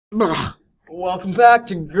Welcome back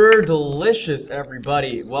to GrrDelicious,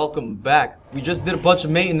 everybody. Welcome back. We just did a bunch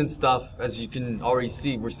of maintenance stuff, as you can already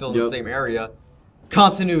see. We're still in the same area.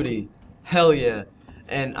 Continuity, hell yeah.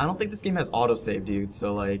 And I don't think this game has autosave, dude.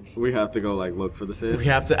 So like, we have to go like look for the save. we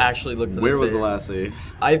have to actually look for the Where save. was the last save?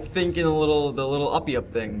 I think in the little uppy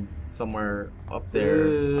up thing somewhere up there,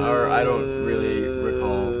 or I don't really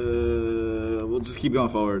recall. We'll just keep going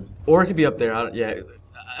forward. Or it could be up there. Yeah.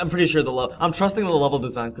 I'm pretty sure I'm trusting the level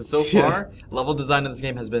design because so far, level design in this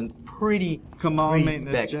game has been pretty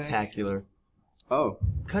spectacular. Oh.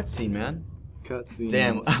 Cutscene, man. Cutscene.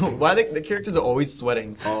 Damn. Why the characters are always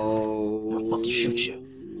sweating? Oh. I'll fucking shoot you.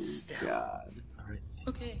 God. Alright.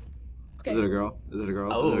 Okay. Is it a girl? Is it a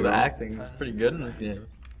girl? Oh, the acting is pretty good in this game.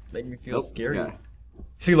 Making me feel scary. Yeah.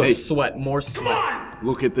 See, look, sweat. More sweat.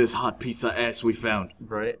 Look at this hot piece of ass we found.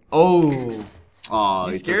 Right? Oh. Oh,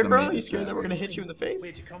 you scared, bro? You scared that we're gonna hit you in the face?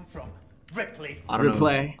 Where'd you come from? Ripley. I don't know.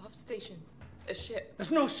 Replay. Off station. A ship. There's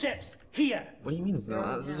no ships here. What do you mean it's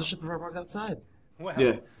not? This is a ship parked outside. Well,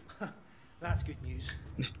 Yeah. that's good news.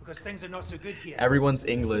 Because things are not so good here. Everyone's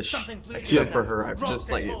English, Something blew except you for down. her. I'm Rock just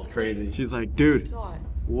this like, whole it's place. crazy. She's like, dude, Saw it.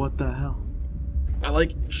 what the hell? I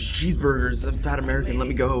like cheeseburgers. I'm fat American. Let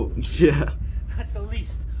me go. Yeah. That's the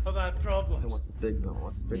least of our problems. What's the big though?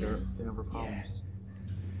 What's the bigger thing of our problems?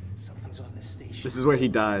 Something's on this station. This is where he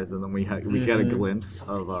dies, and then we get a glimpse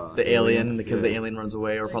of The alien, because the alien runs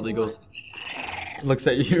away, or probably goes, looks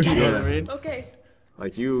at you. You know what I mean? Okay.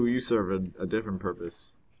 Like you serve a different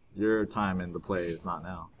purpose. Your time in the play is not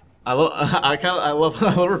now. I love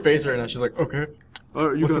her face right now. She's like, okay.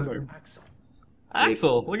 Oh, you What's got the Axel.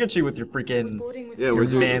 Axel, look at you with your Was freaking boarding with Yeah, two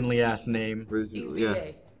where's your- manly ass name. EVA.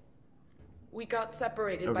 Yeah. We got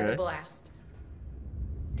separated by Okay. the blast.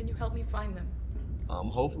 Can you help me find them?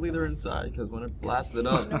 Hopefully they're inside, because when it blasted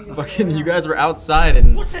I know up, you're fucking, very you guys were outside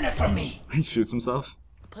and. What's in it for me? He shoots himself.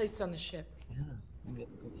 A place on the ship.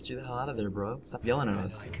 Get you the hell out of there, bro. Stop yelling at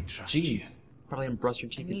us. I can trust Jeez. Probably haven't brushed your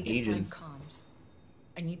I teeth in need to find ages. comms.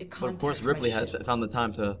 I need to But contact of course, my Ripley ship. has found the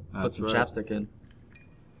time to put That's some right. chapstick in.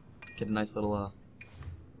 Get a nice little,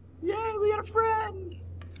 Yay, we got a friend!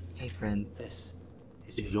 Hey, friend. This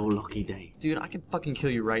It's your lucky day. Dude, I can fucking kill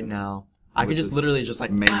you right now. I could just literally just like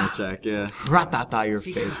Maintenance check, yeah. rat-tat your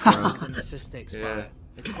face, bro. in the cystic Yeah.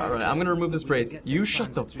 spot. Alright, I'm gonna remove this brace. You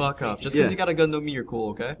shut the fuck up. Just because Yeah. you got a gun to me, you're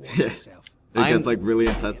cool, okay? Yeah. Yourself. It gets like really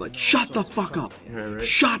intense, like, shut the fuck up! Right.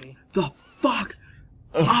 Shut the fuck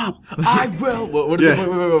up! I will! What is Yeah. it?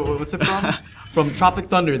 Wait, what's it from? From Tropic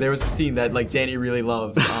Thunder, there was a scene that like Danny really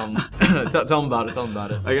loves. Tell him about it, tell him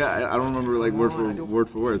about it. I don't remember like word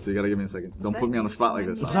for word, so you gotta give me a second. Don't put me on the spot like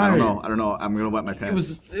this. I sorry. don't know. I'm gonna wet my It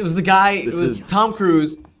pants. was the guy, This it was is Tom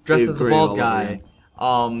Cruise dressed 8th as a grade all bald over guy.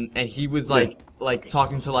 again. And he was like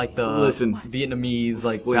talking to like the Listen. Vietnamese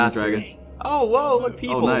like Fleeing bastards. dragons. Oh, whoa, look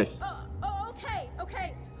people. Oh, nice.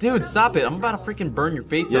 Okay. Dude, stop it. I'm about to freaking burn your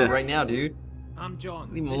face Yeah. up right now, dude. I'm John.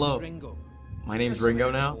 Leave him This alone. is Ringo. My name's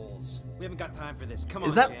Ringo now. We haven't got time for this. Come Is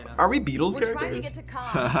on, that, Jana. are we Beatles We're trying to characters? get to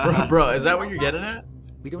comms. Bro, is that what you're getting at?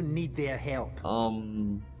 We don't need their help.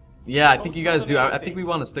 Yeah, I think you guys do. I think we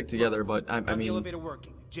want to stick together, but I Got the mean, elevator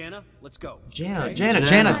working. Jana, let's go. Jana.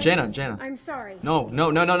 I'm sorry. No.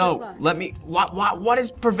 Good luck. Let me. What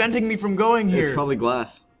is preventing me from going here? It's probably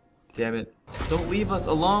glass. Damn it! Don't leave us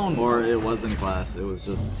alone. Or it wasn't glass. It was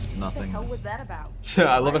just What the nothing. hell was that about?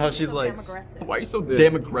 I love it how Why are you she's so like, damn aggressive? why are you so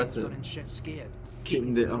damn aggressive? Running shit scared.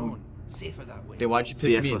 Keeping to it their on. own. Safer that way. Dude, why'd you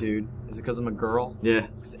pick me, CFA. dude? Is it because I'm a girl? Yeah.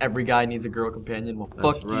 'Cause every guy needs a girl companion. Well,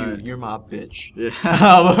 That's fuck right. you. You're my bitch. Yeah.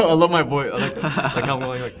 I love my voice. I like how I'm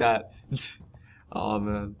going like that. Oh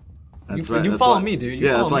man. That's you right. you That's follow why- me, dude. You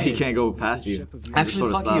Yeah, that's follow why he me. can't go past you. Actually,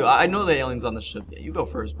 Sort of fuck you. stops. I know the alien's on the ship. Yeah, you go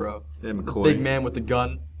first, bro. Yeah, McCoy. Big man with the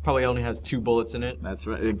gun. Probably only has 2 bullets in it. That's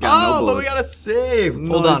right. It got no but we bullets. gotta save.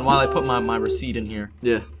 No, Hold on it's while I not. put my receipt in here.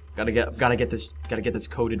 Yeah. Gotta get this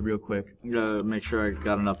coded real quick. Gotta make sure I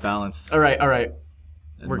got enough balance. All right.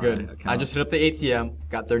 in We're my good. account. I just hit up the ATM.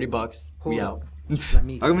 Got $30. We out. Let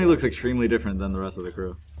me How come he looks extremely different than the rest of the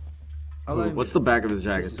crew? Allow me. What's the back of his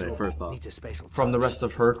jacket This is say, what first off? needs a special From the touch. rest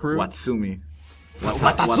of her crew. Watsumi.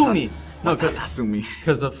 Watasumi. No, Watasumi.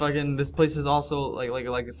 because the fucking this place is also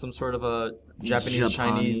like some sort of a Japanese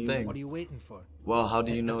Chinese thing. What are you waiting for? Well, how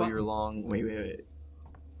do you Hit the know button. you're long? Wait.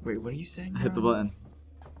 What are you saying? Hit the button.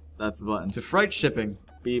 That's the button. To freight shipping.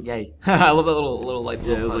 Beep. Yay. I love that little light.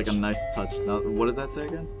 Yeah, it was touch. like a nice touch. Now, what did that say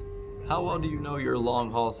again? How well do you know your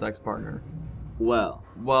long haul sex partner? Well,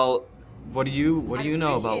 Well, what do you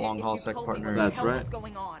know about long haul sex partners? That's right. What's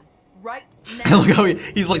going on? Right Look now. how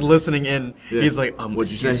he's like listening in. Yeah. He's like, what'd you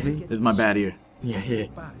excuse say? me? This is my bad ear. Yeah.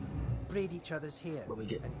 Back. Braid each other's hair we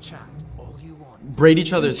get- and chat all you want. Braid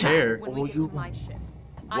each other's hair. When we get to my ship.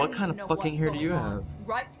 What kind of fucking hair do you have?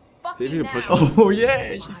 Right See if fucking you now. can push Oh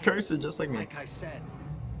yeah, she's cursing just like me. Like I said,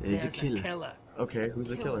 He's a there's killer. killer. Okay, who's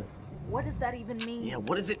the killer? What does that even mean? Yeah,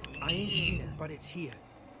 what is it? I ain't seen it, but it's here.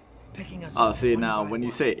 Picking us Oh, off see one now by when you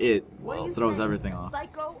one. say it, What are you throws saying? everything A off.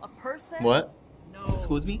 psycho? A person? What? No.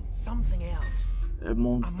 Excuse me? Something else. A A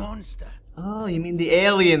monster. monster. Oh, you mean the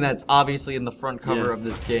alien that's obviously in the front cover Yeah. of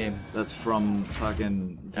this game. That's from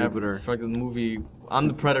fucking Jupiter. Fucking movie. I'm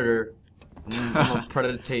the predator. I'm gonna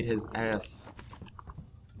predatate his ass.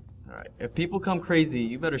 Alright, if people come crazy,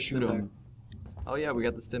 you better shoot them. Oh yeah, we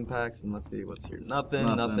got the stim packs, and let's see what's here.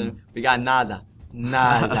 Nothing. We got nada.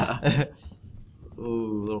 Nada.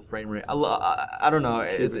 Ooh, little frame rate. I don't know.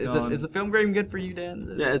 Is the film game good for you,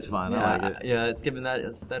 Dan? Yeah, it's fine. I like it. Yeah, it's giving that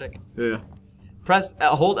aesthetic. Yeah. Press,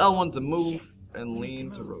 hold L1 to move and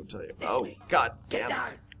lean to rotate. Oh, god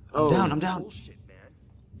damn. Oh. I'm down. Bullshit, man.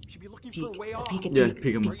 You should be looking for a way off. Yeah,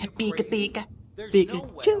 peek him. There's no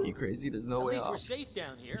way. You crazy? There's no At way least we're off. safe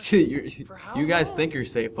down here. You guys think you're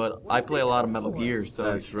safe, but I play a lot of Metal Gear, so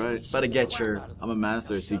That's right. better get your, I'm a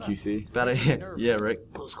master at CQC. better, yeah, right.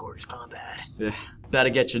 Close quarters combat. Yeah. Better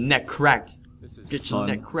get your neck cracked. Get your Son.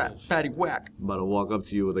 neck cracked, fatty whack. I'm about to walk up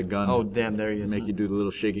to you with a gun. Oh damn, there he is. Make you do the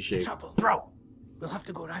little shaky shake. Trouble. Bro. We'll have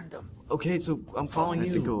to go random. Okay, so I'm following I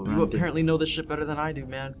have you. to go You around apparently know this shit better than I do,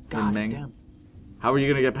 man. God Meng. damn. How are you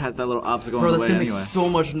gonna get past that little obstacle Bro, on the that's way gonna anyway? make so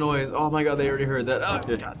much noise. Oh my god, they already heard that. Oh,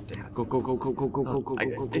 Yeah. god damn it. Go.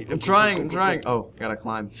 I'm trying. Oh, gotta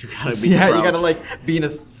climb. You gotta be Yeah, you crouched. gotta like be in a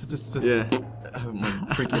specific. Yeah.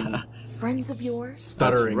 Freaking Friends of yours?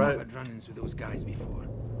 stuttering. Right. I've had run-ins with those guys before.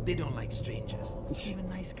 They don't like strangers. Even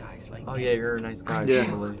nice guys like Oh me. yeah, you're a nice guy. Yeah.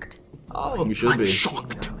 Actually. Oh, You should be.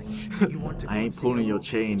 You want to go I ain't and say pulling your hello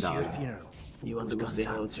chain, to your dog. funeral. You want to Those go say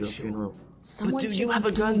guns hello out to your for sure. funeral? Someone But dude, you should have a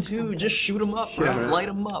be gun doing too. something. Just shoot him up, bro. Yeah. Light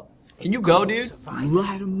him up. Can you go, dude? Survive.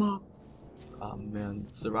 Light 'em up. Oh man,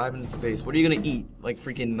 surviving in space. What are you gonna eat? Like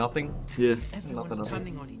freaking nothing? Yeah. Everyone's Nothing.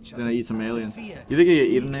 turning on each other. Gonna eat some aliens. Fear. You think you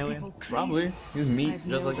could eat an Makes alien? people crazy. Probably. He's meat,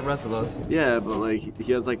 just like the rest of us. Yeah, but like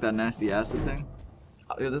he has like that nasty acid thing.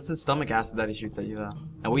 Yeah, this is stomach acid that he shoots at you, though.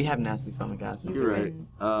 And we have nasty stomach acid. You're right.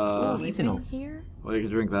 Living here? Well, you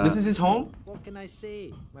can drink that. This is his home? What can I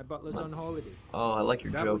say? My butler's on holiday. Oh, I like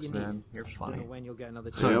your Grab what jokes, you need. man. You're Don't funny. know when you'll get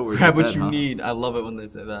another Yeah, chance. we're Grab what that, you huh? need. I love it when they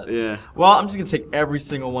say that. Yeah. Well, I'm just gonna take every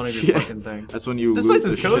single one of your Yeah. fucking things. That's when you This loot place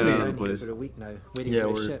is the shit cozy. out of Down the here place. for a week now, waiting Yeah, for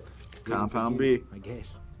a we're- ship. Waiting Compound for you, B. I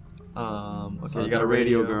guess. Okay, You you got a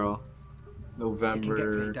radio girl. It can get pretty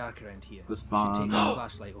November. dark around here. The Should fun. take a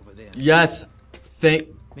flashlight over there. Yes. Thank.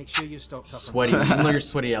 Make sure you're stocked up on Sweaty. Even though you're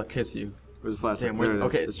sweaty, I'll kiss you. Where's the flashlight? Damn, There where's- it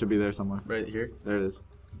is. okay. It should be there somewhere. Right here. There it is.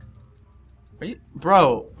 Are you,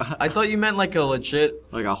 bro? I thought you meant like a legit.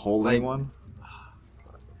 Like a holding Like- one.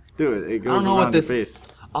 Dude, it I goes don't know around what this. your face.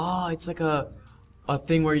 Oh, it's like a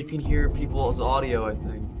thing where you can hear people's audio. I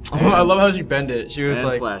think. Oh, I love how she bent it. She was And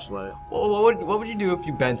like, flashlight. well, what would you do if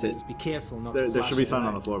you bent it? Be careful not There to should flash be it something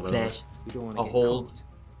on around. the floor, by the way. We don't want A to get hold. caught.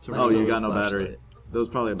 To Oh, restore you got the no battery. flashlight. There was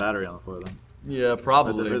probably a battery on the floor then. Yeah, Right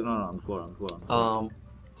probably. there. No, on the floor. On the floor.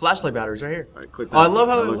 Flashlight batteries right here. Alright, click that. Oh, I love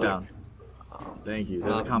how Now it look look. down. Thank you.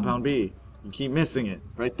 There's a Um, compound B. You keep missing it.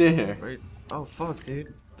 Right there. Right. Oh fuck,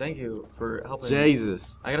 dude. Thank you for helping.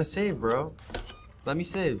 Jesus. I gotta save, bro. Let me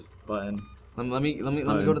save. Button. Let me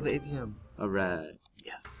go to the ATM. Alright.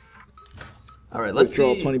 Yes. All right, let's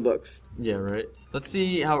Withdrawal see. 20 bucks. Yeah, right. Let's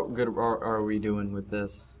see how good are we doing with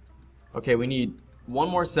this. Okay, we need one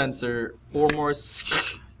more sensor, 4 more,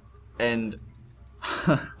 and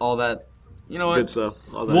all that. You know what? Good stuff.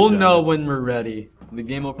 All that We'll jazz. know when we're ready. The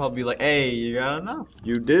game will probably be like, "Hey, you got enough."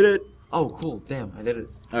 You did it. Oh, cool. Damn, I did it.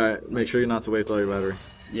 Alright, make sure not to waste all your battery.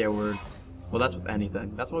 Yeah, we're. Well, that's with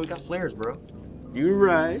anything. That's why we got flares, bro. You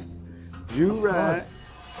right. You right.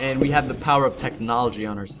 And we have the power of technology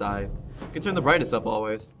on our side. You can turn the brightness up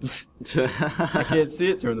always. I can't see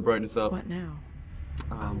it. Turn the brightness up. What now?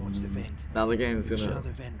 I'll watch the vent. Now the game's There's gonna.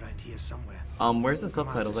 another vent round here somewhere. Where's the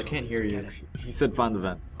subtitles? I can't hear you. Forget it. He said find the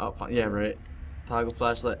vent. Oh, fine. Yeah, right. Toggle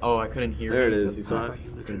flashlight. Oh, I couldn't hear. There it you. is. You How saw it? about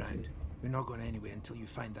you look around? We're not going anywhere until you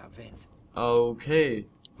find that vent. Okay.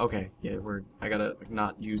 Okay. Yeah, I gotta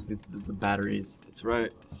not use the batteries. That's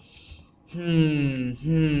right. Vent.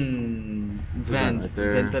 right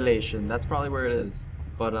there. Ventilation. That's probably where it is.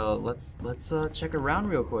 But let's check around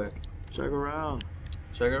real quick. Check around.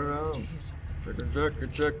 Check Did you around. hear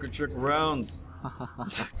something? Check rounds.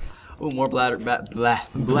 Oh, more blatteries.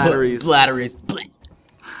 Blatteries.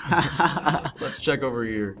 Let's check over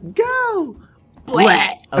here. Go!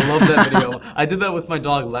 I love that video. I did that with my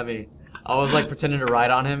dog Lemmy. I was like pretending to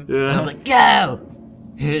ride on him. Yeah. And I was like, go!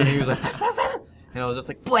 And he was like, and I was just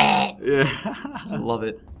like, Yeah. I love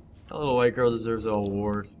it. That little white girl deserves an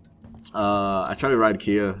award. I tried to ride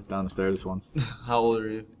Kia down the stairs once. How old are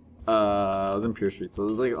you? I was in Pure Street, so it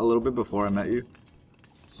was like a little bit before I met you.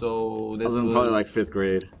 So I this was in probably like 5th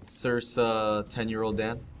grade. Circe, 10-year-old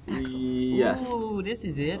Dan. Yes. Ooh, this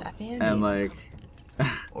is it. I found And it.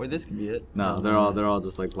 like, Or this could be it. no, they're all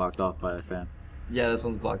just like blocked off by a fan. Yeah, this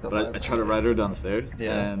one's blocked up. But I tried to ride her down the stairs,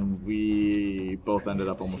 Yeah. and we both ended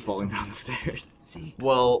up almost falling down the stairs. See?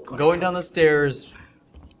 Well, going down the stairs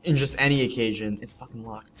in just any occasion, it's fucking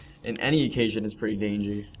locked. In any occasion is pretty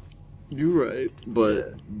dangerous. You're right.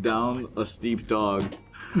 But down a steep dog,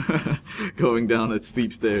 going down a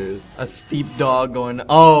steep stairs. A steep dog going.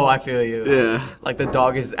 Oh, I feel you. Yeah. Like the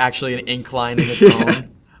dog is actually an incline in its Yeah.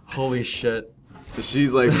 own. Holy shit.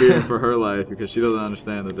 She's like fearing for her life because she doesn't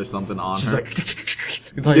understand that there's something on She's her. like.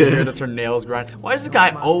 It's like you hear that's her nails grind. Why is this guy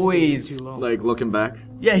always? Like looking back,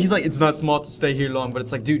 Yeah, he's like, it's not smart to stay here long, but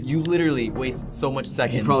it's like, dude, you literally wasted so much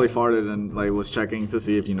seconds. he probably farted and like was checking to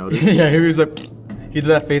see if you noticed. Yeah, he was like, he did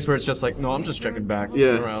that face where it's just like, no, I'm just checking back.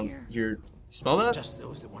 Yeah. Around here. You smell that? Just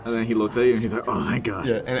those that weren't And then he looks at you and he's like, "Oh, thank God."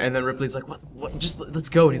 Yeah, and then Ripley's like, what? Just let's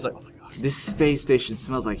go. And he's like, oh my god. This space station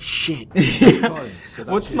smells like shit.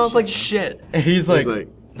 What smells like shit? And he's like, He's like,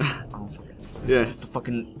 oh, fuck it. yeah, It's a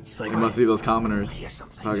fucking it psycho. must be those commoners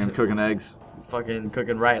fucking cooking eggs. Fucking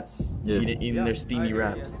cooking rats. Yeah. Eating their steamy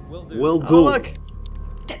wraps. Will do. Oh, look.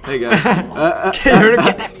 Hey guys.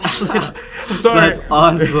 Get that flashlight. I'm sorry. That's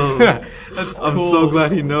awesome. That's I'm cool. so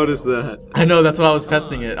glad he noticed that. I know, that's why I was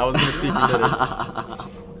testing it. I was gonna see if he did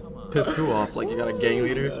it. Piss who off? Like you got a gang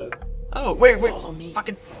leader? Oh, wait.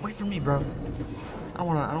 Fucking wait for me, bro. I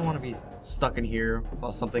don't wanna be stuck in here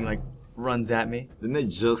while something like runs at me. Didn't they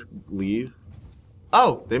just leave?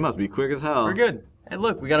 Oh, They must be quick as hell. we're good. Hey,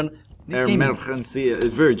 look, we got an. This game is, Emergency. It's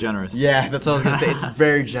very generous. yeah, that's what I was gonna say. It's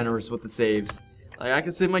very generous with the saves. Like I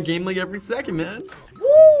can save my game like every second, man.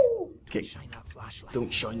 Woo! Okay, shine that flashlight.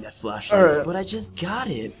 don't shine that flashlight. Alright. But I just got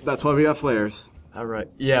it. That's why we got flares. All right.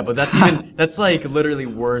 Yeah, but that's even that's like literally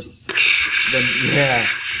worse than yeah.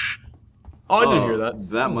 Oh, I didn't hear that.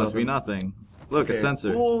 That must be nothing. Look, a Okay. sensor.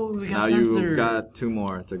 Ooh, we got Now a sensor. you've got 2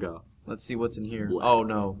 more to go. Let's see what's in here. Black. Oh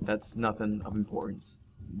no, that's nothing of importance.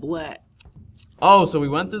 Black. Oh, so we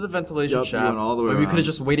went through the ventilation Yup, we shaft. went all the way but we could around. have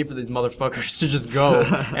just waited for these motherfuckers to just go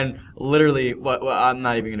and literally. Well, I'm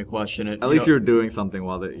not even gonna question it. At least you were doing something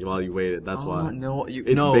while you waited. That's why. No,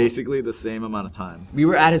 It's no. basically the same amount of time. We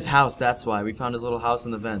were at his house. That's why we found his little house in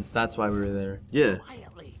the vents. That's why we were there. Yeah.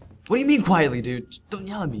 Quietly. What do you mean quietly, dude? Just don't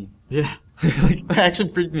yell at me. Yeah. Like that actually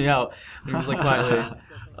freaked me out. He was like quietly.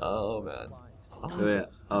 Oh man. Yeah.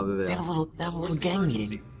 Oh, there they are. They have a little gang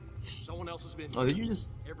meeting. Someone else has been. Oh, did you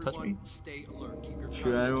just touch me? Stay alert. Keep your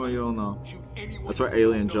Shoot anyone you don't know. shoot anyone. That's where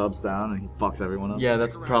Alien jumps down and he fucks everyone up. Yeah,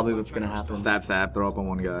 that's probably what's gonna happen. Stab, throw up on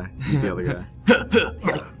one guy, eat the other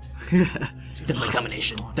guy. That's my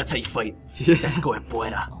combination. That's how you fight. Yeah. That's going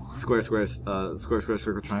buena. Square,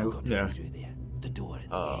 circle, triangle. Yeah. Through there. The door.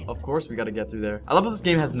 Of course we gotta get through there. I love that this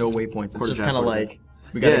game has no waypoints. It's Quarter just jack, kind of quarter like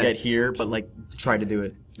we gotta Yeah. get here, but like try to do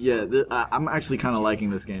it. Yeah, I'm actually kind of liking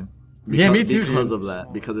this game. Yeah, me too, Because dude. of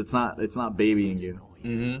that, because it's not babying you.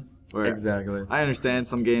 Mm-hmm. Where Exactly. I understand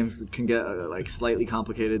some games can get like slightly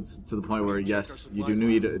complicated to the point where yes, you do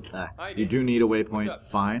need a waypoint,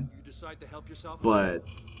 fine, You decide to help yourself. but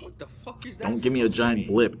What the fuck is that? don't give me a giant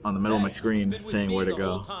blip on the middle of my screen saying where to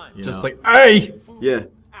go. You Just know? like, hey! Yeah,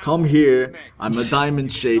 come here. I'm a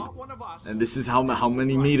diamond shape, and this is how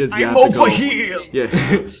many meters you I'm have to go. over here! Yeah.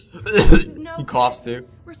 This is no He coughs too.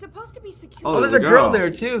 We're supposed to be secure. Oh, Oh, there's there's a a girl girl. there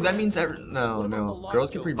too. That means no. Girls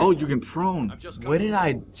can pre. Oh, you can prone. What did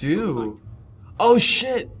I do? Oh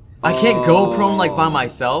shit! I can't go prone like by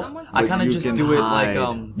myself. I But kind of you just can do it hide.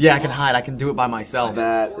 like yeah, I can hide. I can do it by myself.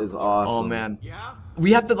 That is awesome. Oh man.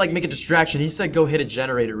 We have to like make a distraction. He said go hit a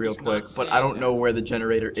generator real quick, but I don't know where the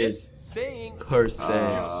generator is Saying. per se.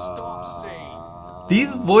 Stop saying.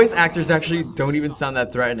 These voice actors actually don't even sound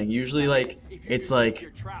that threatening. Usually like it's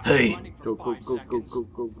like, hey, Go,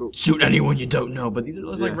 go. shoot anyone you don't know. But these are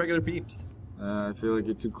just like Yeah. regular peeps. I feel like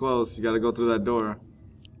you're too close. You gotta go through that door.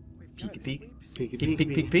 Peek, peek, Peek, peek,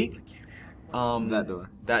 peek, peek, peek. That door.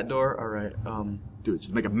 That door. All right. Dude,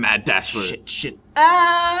 just make a mad dash for it. Shit.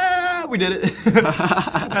 Ah, we did it.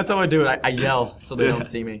 That's how I do it. I yell so they Yeah. don't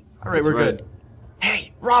see me. All right, That's we're right. good.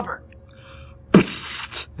 Hey, Robert.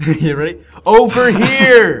 You ready? Over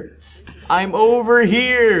here. I'm over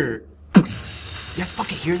here. You guys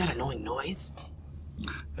fucking hear that annoying noise?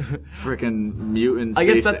 Freaking mutant I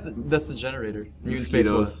guess space that's the generator. Mutant space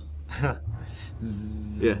mosquitoes.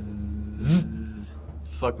 was. Yeah.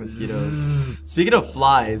 Fuck mosquitoes. Speaking of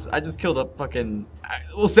flies, I just killed a fucking.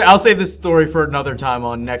 I'll save this story for another time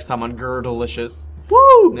on next time on GrrDelicious.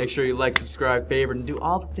 Woo! Make sure you like, subscribe, favorite, and do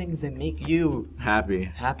all the things that make you Happy.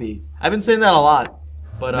 happy. I've been saying that a lot.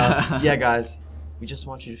 But, yeah, guys. We just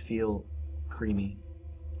want you to feel creamy.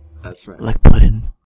 That's right. Like pudding.